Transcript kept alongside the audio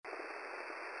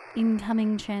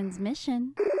Incoming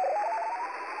transmission.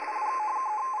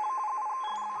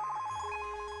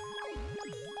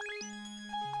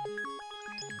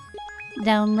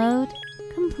 Download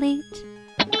complete.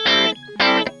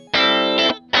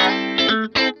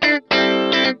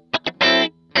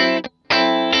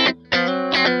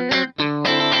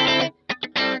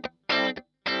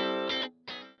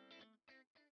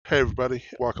 Hey everybody,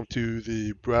 welcome to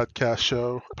the Bradcast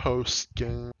show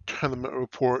post-game tournament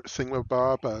report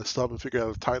thingamabob. I still haven't figured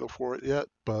out a title for it yet,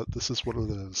 but this is what it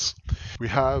is. We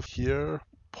have here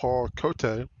Paul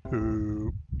Cote,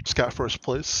 who just got first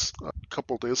place a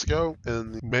couple days ago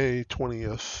in the May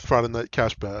 20th Friday Night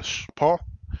Cash Bash. Paul,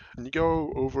 can you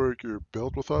go over your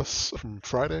build with us from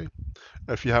Friday,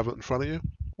 if you have it in front of you?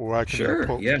 Or I can Sure,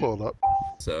 pull, yeah. pull it up.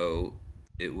 So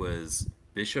it was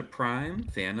Bishop Prime,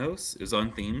 Thanos is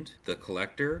unthemed, the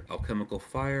Collector, Alchemical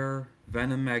Fire,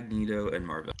 Venom Magneto, and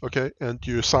Marvel. Okay, and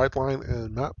your sideline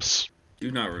and maps? Do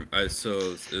not. So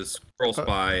is Scroll Uh,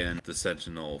 Spy and the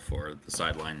Sentinel for the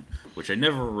sideline, which I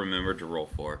never remembered to roll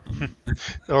for.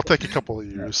 It'll take a couple of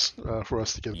years for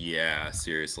us to get Yeah,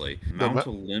 seriously. the Mount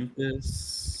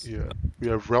Olympus, yeah. We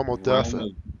have Realm of Death.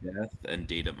 Realm of Death, and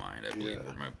Data Mine, I believe,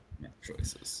 Yeah, were my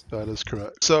choices. that is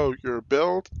correct. So your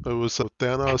build, it was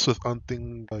Thanos with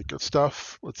unthemed like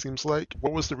stuff. It seems like.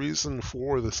 What was the reason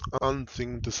for this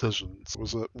unthemed decision?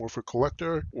 Was it more for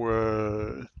collector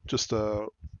or just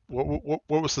what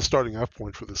was the starting off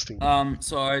point for this team?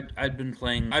 So I'd been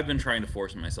playing. I've been trying to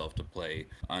force myself to play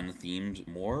unthemed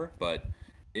more, but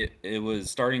it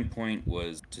was starting point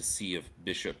was to see if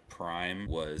Bishop Prime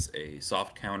was a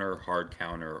soft counter, hard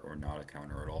counter, or not a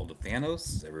counter at all to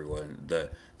Thanos. Everyone,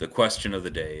 the question of the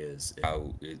day is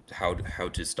how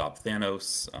to stop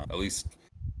Thanos. At least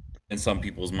in some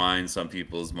people's mind,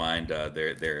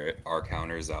 there are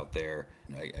counters out there.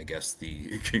 I guess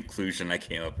the conclusion I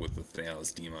came up with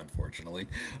Thanos team, unfortunately.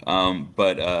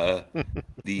 But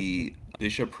the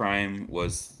Bishop Prime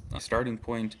was a starting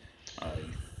point. I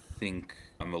think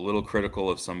I'm a little critical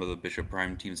of some of the Bishop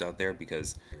Prime teams out there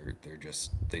because they're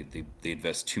just they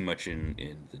invest too much in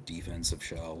the defensive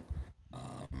shell,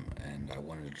 and I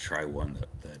wanted to try one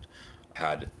that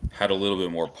had a little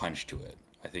bit more punch to it.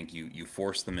 I think you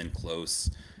force them in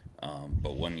close,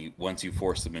 but once you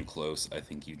force them in close, I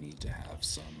think you need to have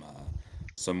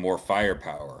some more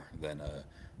firepower than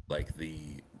like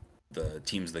the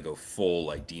teams that go full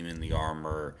like Demon the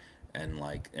Armor and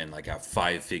have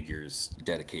five figures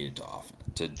dedicated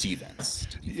to defense.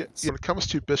 Yeah, when it comes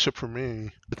to Bishop for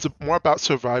me, it's more about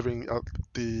surviving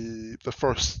the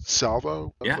first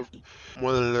salvo Yeah.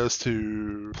 more than it is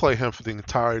to play him for the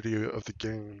entirety of the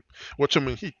game. Which I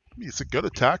mean, he's a good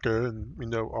attacker, and we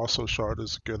know also Shard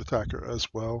is a good attacker as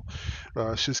well.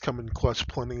 She's come in clutch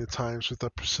plenty of times with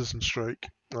that precision strike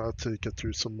to get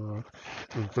through some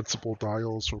invincible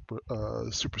dials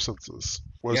or super senses.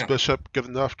 Was Yeah. Bishop good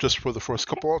enough just for the first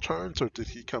couple of turns, or did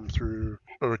he come through,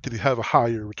 or did he have a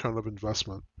higher return of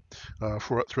investment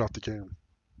for throughout the game?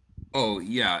 Oh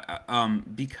yeah.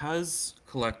 Because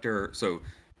collector. So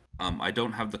I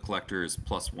don't have the collector's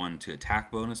 +1 to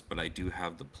attack bonus, but I do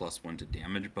have the +1 to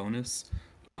damage bonus.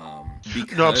 No,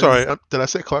 I'm sorry. Because Did I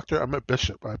say collector? I meant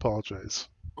bishop. I apologize.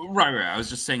 right. I was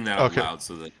just saying that out Okay. loud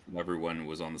so that everyone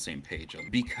was on the same page.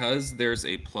 Because there's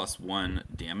a +1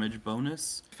 damage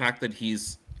bonus, the fact that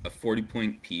he's a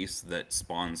 40-point piece that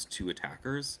spawns two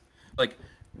attackers, like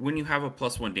when you have a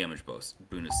 +1 damage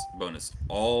bonus,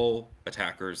 all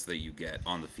attackers that you get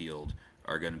on the field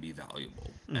are going to be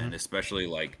valuable, Hmm. and especially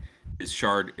like his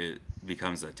shard, it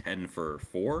becomes a 10 for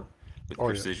 4 with Oh yeah.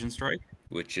 precision strike,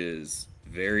 which is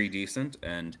very decent,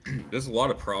 and there's a lot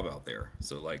of prob out there,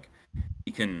 so like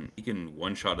he can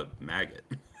one shot a maggot.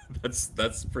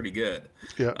 That's pretty good.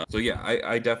 Yeah. So yeah,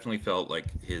 I definitely felt like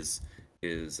his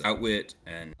outwit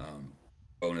and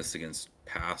bonus against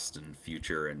past and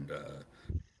future and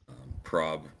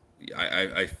prob.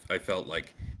 I felt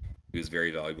like he was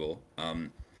very valuable.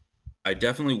 I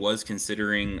definitely was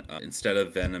considering instead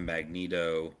of Venom,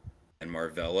 Magneto, and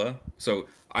Marvella. So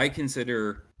I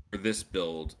consider for this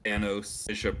build Thanos,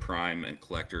 Bishop Prime, and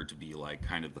Collector to be like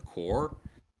kind of the core,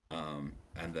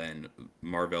 and then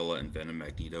Marvella and Venom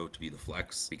Magneto to be the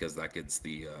flex because that gets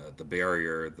the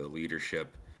barrier, the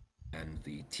leadership, and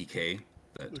the TK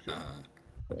Okay.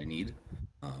 that I need.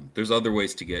 There's other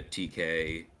ways to get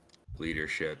TK,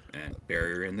 leadership, and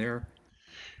barrier in there,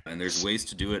 and there's S- ways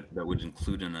to do it that would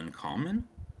include an uncommon,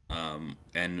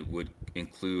 and would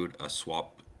include a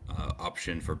swap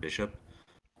option for Bishop.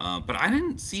 But I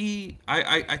didn't see.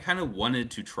 I kind of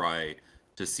wanted to try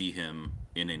to see him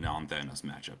in a non-Thanos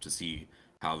matchup to see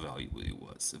how valuable he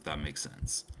was, if that makes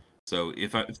sense. So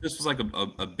if this was like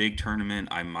a big tournament,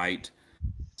 I might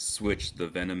switch the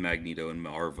Venom, Magneto, and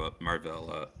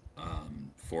Marvella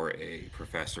for a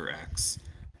Professor X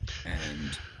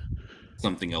and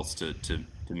something else to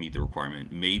meet the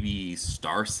requirement. Maybe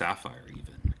Star Sapphire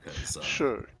even,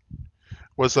 Sure.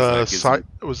 because that gives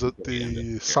me Was it and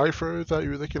the cipher that you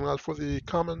were looking at for the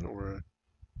common or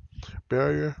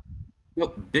barrier? well,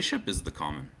 Bishop is the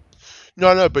common.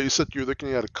 No, but you said you were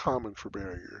looking at a common for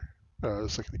barrier a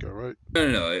second ago, right? No.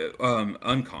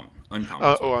 Uncommon is what I'm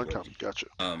Uncommon. looking. Gotcha.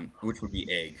 Which would be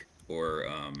egg or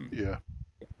Yeah.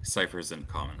 cipher isn't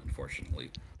common,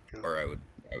 unfortunately. Yeah. Or I would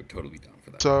totally be down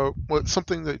for that. So,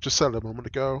 something that you just said a moment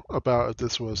ago about if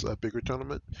this was a bigger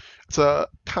tournament, it's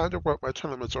kind of what my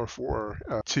tournaments are for,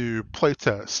 to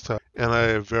playtest in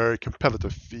a very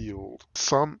competitive field.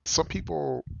 Some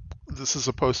people, this is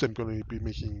a post I'm going to be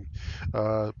making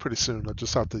pretty soon. I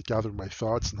just have to gather my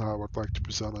thoughts and how I would like to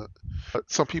present it.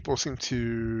 Some people seem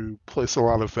to place a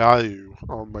lot of value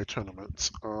on my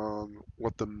tournaments, on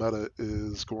what the meta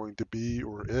is going to be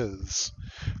or is.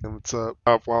 And it's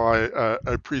while I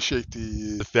appreciate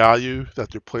the value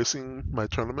that they're placing my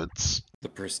tournaments, The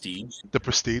prestige. the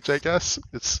prestige, I guess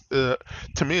it's to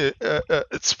me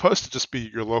it's supposed to just be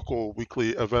your local weekly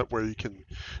event where you can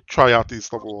try out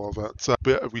these level events.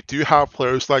 But we do have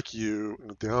players like you,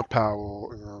 and Dan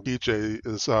Powell, and PJ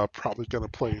is probably going to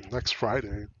play next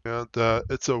Friday, and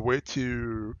it's a way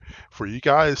for you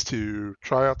guys to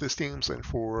try out these teams, and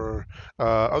for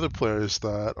other players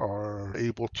that are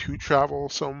able to travel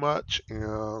so much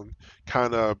and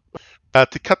kind of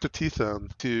to cut their teeth in,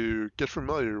 to get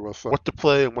familiar with what to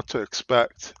play and what to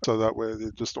expect, so that way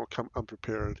they just don't come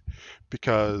unprepared.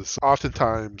 Because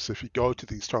oftentimes, if you go to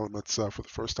these tournaments for the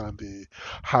first time, the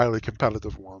highly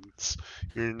competitive ones,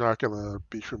 you're not going to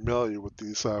be familiar with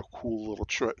these cool little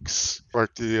tricks.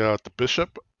 Like the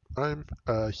bishop.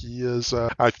 He is.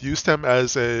 I've used him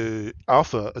as a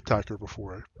alpha attacker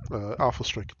before, alpha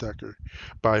strike attacker,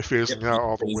 by Yep, phasing he out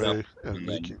all the plays up way and and then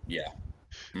making yeah.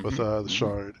 with the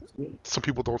shard. Mm-hmm. Some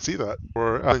people don't see that,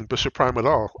 or I think Bishop Prime at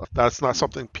all. That's not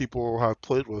something people have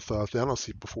played with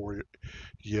Thanos before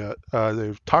yet.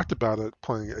 They've talked about it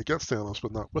playing against Thanos,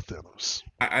 but not with Thanos.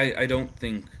 I don't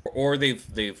think, or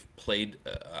they've played.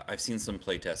 I've seen some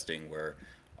play testing where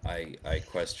I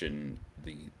question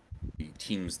the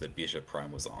teams that Bishop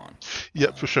Prime was on.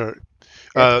 Yeah, for sure.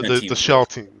 X-Men The team shell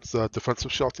especially. teams,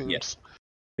 defensive shell Yeah, teams.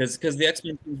 because the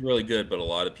X-Men team's really good, but a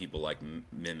lot of people like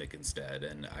Mimic instead,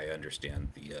 and I understand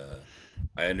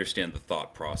the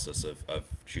thought process of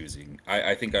choosing.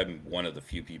 I think I'm one of the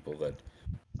few people that.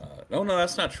 Oh no,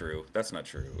 that's not true. That's not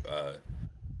true.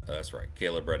 That's right.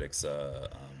 Caleb Reddick's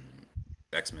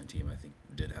X-Men team, I think,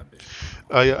 did have Bishop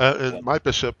Prime on Yeah, it. and my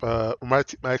Bishop, my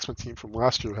X-Men team from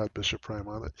last year had Bishop Prime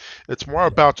on it. It's more Yeah.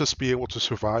 about just being able to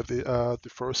survive the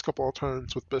first couple of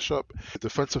turns with Bishop. The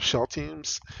defensive shell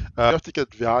teams, you have to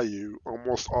get value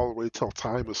almost all the way till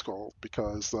time is called,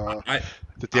 because I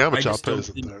the I damage just output don't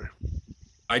isn't think there.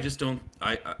 I just don't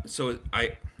so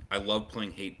I love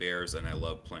playing Hate Bears and I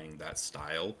love playing that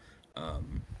style,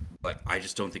 but I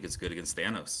just don't think it's good against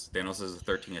Thanos. Thanos has a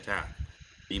 13 attack.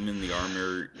 Beam in the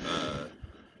armor,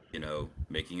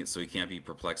 making it so he can't be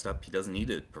perplexed up. He doesn't need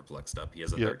it perplexed up. He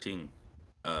has a Yep, 13.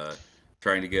 Uh,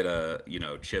 Trying to get a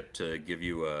chip to give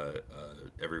you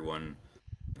everyone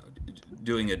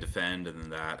doing a defend and then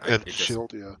that and it just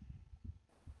shield, yeah.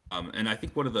 and I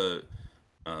think one of the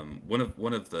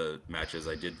matches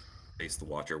I did face the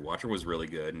Watcher. Watcher was really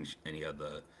good, and he had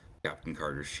the Captain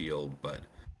Carter shield. But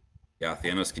yeah,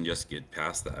 Thanos can just get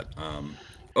past that.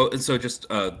 Oh, and so just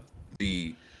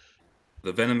the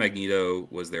the Venom Magneto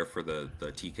was there for the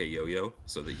TK Yo-Yo,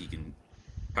 so that he can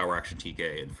power action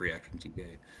TK and free action TK,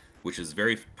 which is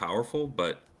very powerful.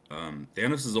 But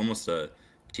Thanos is almost a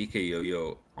TK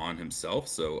Yo-Yo on himself,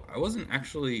 so I wasn't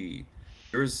actually.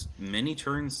 There's many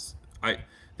turns.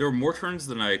 There were more turns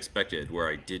than I expected where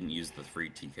I didn't use the free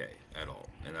TK at all,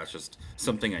 and that's just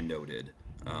something I noted.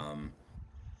 Um,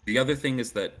 the other thing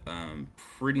is that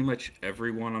pretty much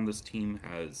everyone on this team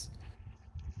has,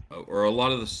 or a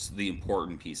lot of the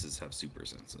important pieces have super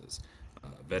senses.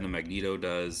 Venom Magneto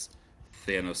does,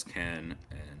 Thanos can,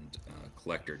 and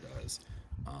Collector does.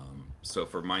 So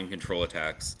for mind control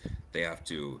attacks, they have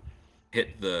to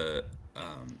hit the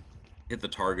um, hit the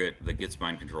target that gets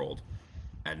mind controlled,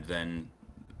 and then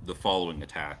the following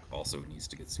attack also needs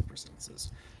to get super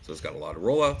senses. So it's got a lot of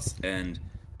rollouts, and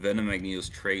Venom Magneto's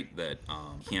trait that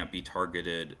can't be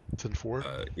targeted.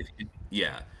 10-4.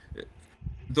 Yeah,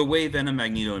 the way Venom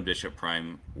Magneto and Bishop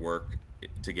Prime work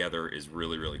together is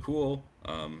really really cool.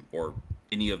 Or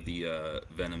any of the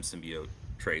Venom symbiote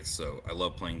traits. So I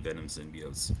love playing Venom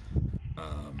symbiotes.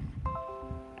 um,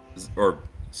 or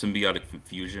symbiotic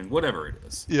fusion, whatever it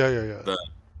is. Yeah. The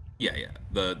yeah.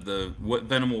 The what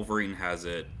Venom Wolverine has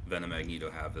it, Venom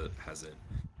Magneto has it.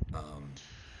 Um,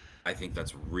 I think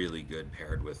that's really good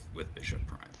paired with Bishop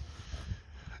Prime.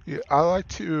 Yeah, I like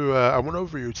to. I went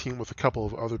over your team with a couple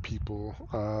of other people,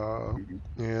 Mhm.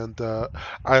 and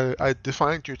I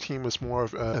defined your team as more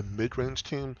of a mid-range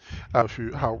team. If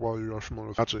you how well you are familiar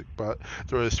with Magic, but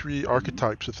there are three Mhm.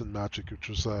 archetypes within Magic, which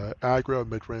is aggro,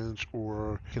 mid-range,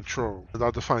 or control. And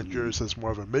I defined Mhm. yours as more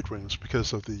of a mid-range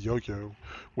because of the yo-yo,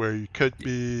 where you could Yeah.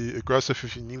 be aggressive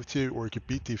if you needed to, or you could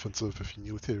be defensive if you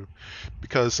needed to.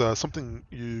 Because something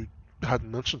you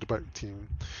hadn't mentioned about your team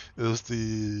is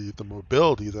the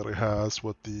mobility that it has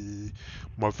with the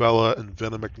Marvella and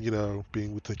Venom Magneto being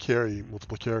able to carry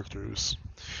multiple characters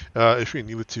if you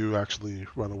needed to actually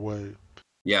run away.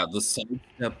 Yeah, the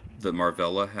sidestep that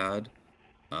Marvella had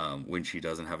when she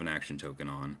doesn't have an action token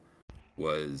on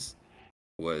was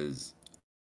was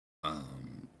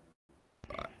um,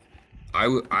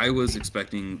 I was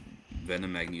expecting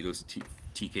Venom Magneto's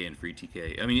TK and free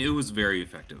TK. I mean, it was very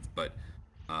effective, but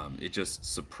it just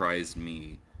surprised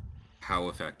me how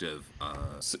effective.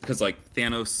 Because like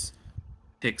Thanos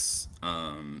picks,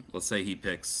 let's say he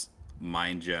picks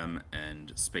Mind Gem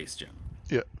and Space Gem.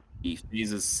 Yeah, He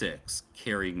phases 6,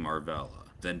 carrying Marvella,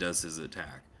 then does his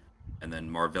attack, and then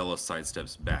Marvella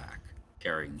sidesteps back,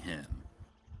 carrying him,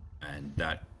 and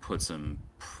that puts him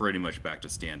pretty much back to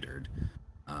standard.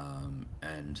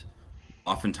 And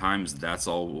oftentimes that's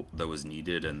all that was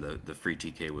needed, and the free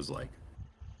TK was like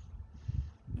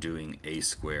doing a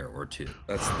square or two.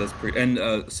 That's pretty.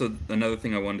 And so another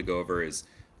thing I wanted to go over is,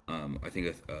 I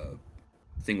think a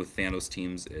thing with Thanos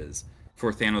teams is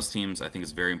for Thanos teams, I think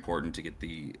it's very important to get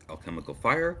the alchemical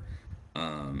fire.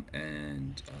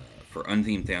 And for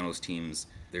unthemed Thanos teams,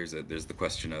 there's the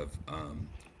question of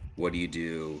what do you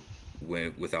do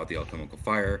without the alchemical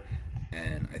fire,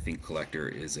 and I think Collector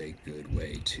is a good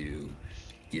way to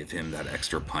give him that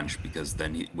extra punch because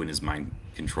then when his mind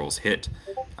controls hit,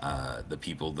 the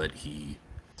people that he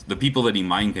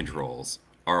mind controls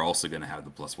are also going to have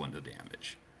the +1 to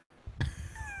damage.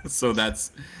 So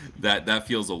that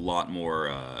feels a lot more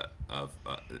of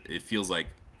it feels like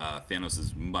Thanos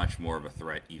is much more of a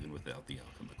threat even without the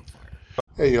alchemical fire.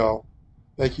 Hey y'all,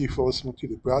 thank you for listening to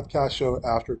the Bradcast show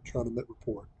after tournament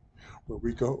report, where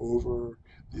we go over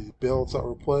the builds that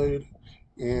were played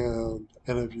and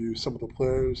interview some of the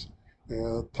players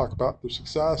and talk about their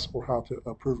success or how to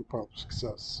improve upon their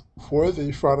success. For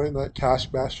the Friday Night Cash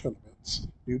Bash tournaments,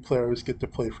 new players get to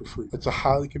play for free. It's a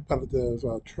highly competitive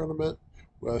tournament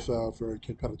with very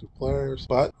competitive players,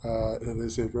 but it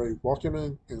is a very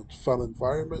welcoming and fun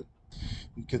environment.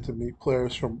 You get to meet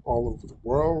players from all over the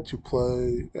world to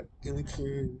play any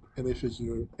team, any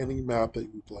figure, any map that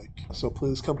you'd like. So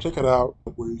please come check it out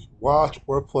where you can watch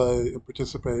or play and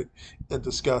participate and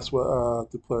discuss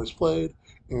what the players played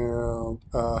and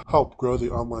help grow the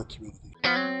online community.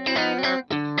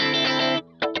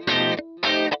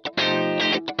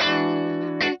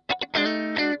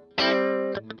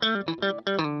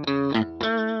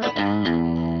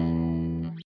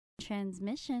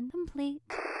 Transmission complete.